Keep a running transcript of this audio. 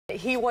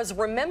He was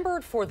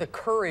remembered for the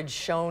courage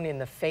shown in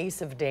the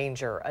face of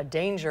danger, a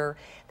danger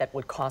that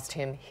would cost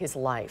him his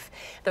life.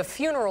 The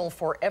funeral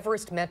for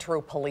Everest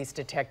Metro Police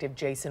Detective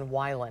Jason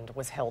Weiland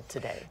was held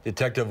today.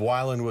 Detective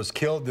Weiland was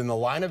killed in the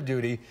line of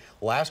duty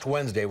last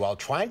Wednesday while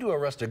trying to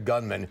arrest a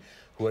gunman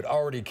who had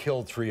already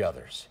killed 3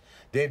 others.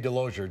 Dave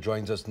DeLozier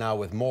joins us now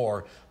with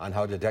more on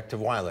how Detective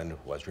Weiland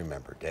was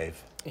remembered.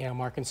 Dave. Yeah,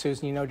 Mark and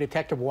Susan, you know,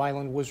 Detective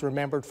Weiland was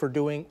remembered for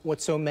doing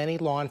what so many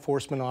law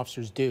enforcement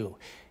officers do.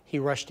 He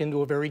rushed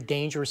into a very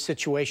dangerous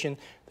situation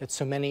that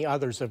so many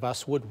others of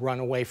us would run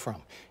away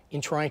from.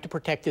 In trying to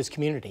protect his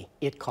community,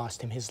 it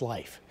cost him his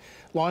life.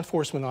 Law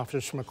enforcement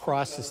officers from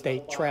across the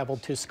state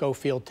traveled to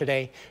Schofield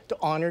today to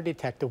honor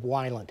Detective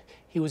Weiland.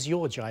 He was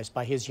eulogized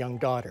by his young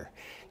daughter.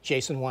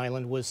 Jason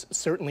Weiland was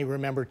certainly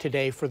remembered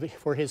today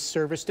for his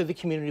service to the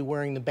community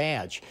wearing the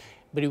badge,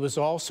 but he was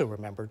also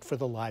remembered for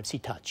the lives he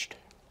touched.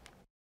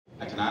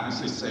 I can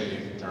honestly say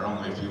there are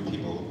only a few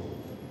people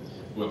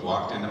who have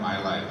walked into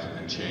my life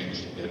and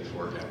changed it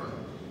forever.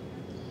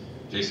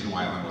 Jason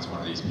Weiland was one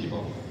of these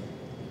people.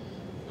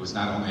 He was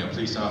not only a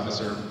police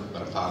officer,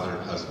 but a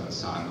father, husband,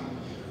 son,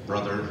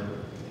 brother,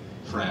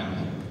 friend,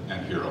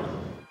 and hero.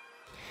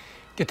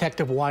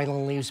 Detective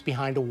Weiland leaves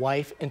behind a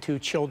wife and 2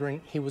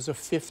 children. He was a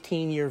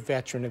 15-year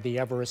veteran of the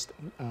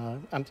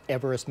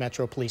Everest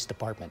Metro Police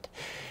Department.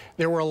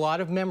 There were a lot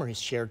of memories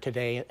shared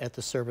today at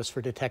the service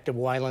for Detective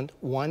Weiland.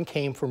 One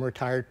came from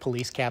retired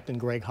police captain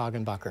Greg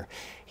Hagenbacher.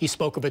 He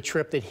spoke of a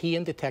trip that he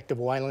and Detective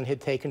Weiland had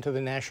taken to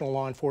the National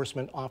Law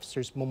Enforcement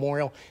Officers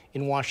Memorial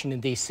in Washington,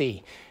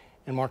 D.C.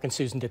 And Mark and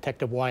Susan,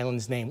 Detective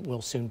Weiland's name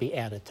will soon be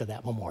added to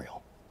that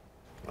memorial.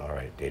 All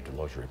right, Dave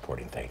DeLozier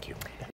reporting. Thank you.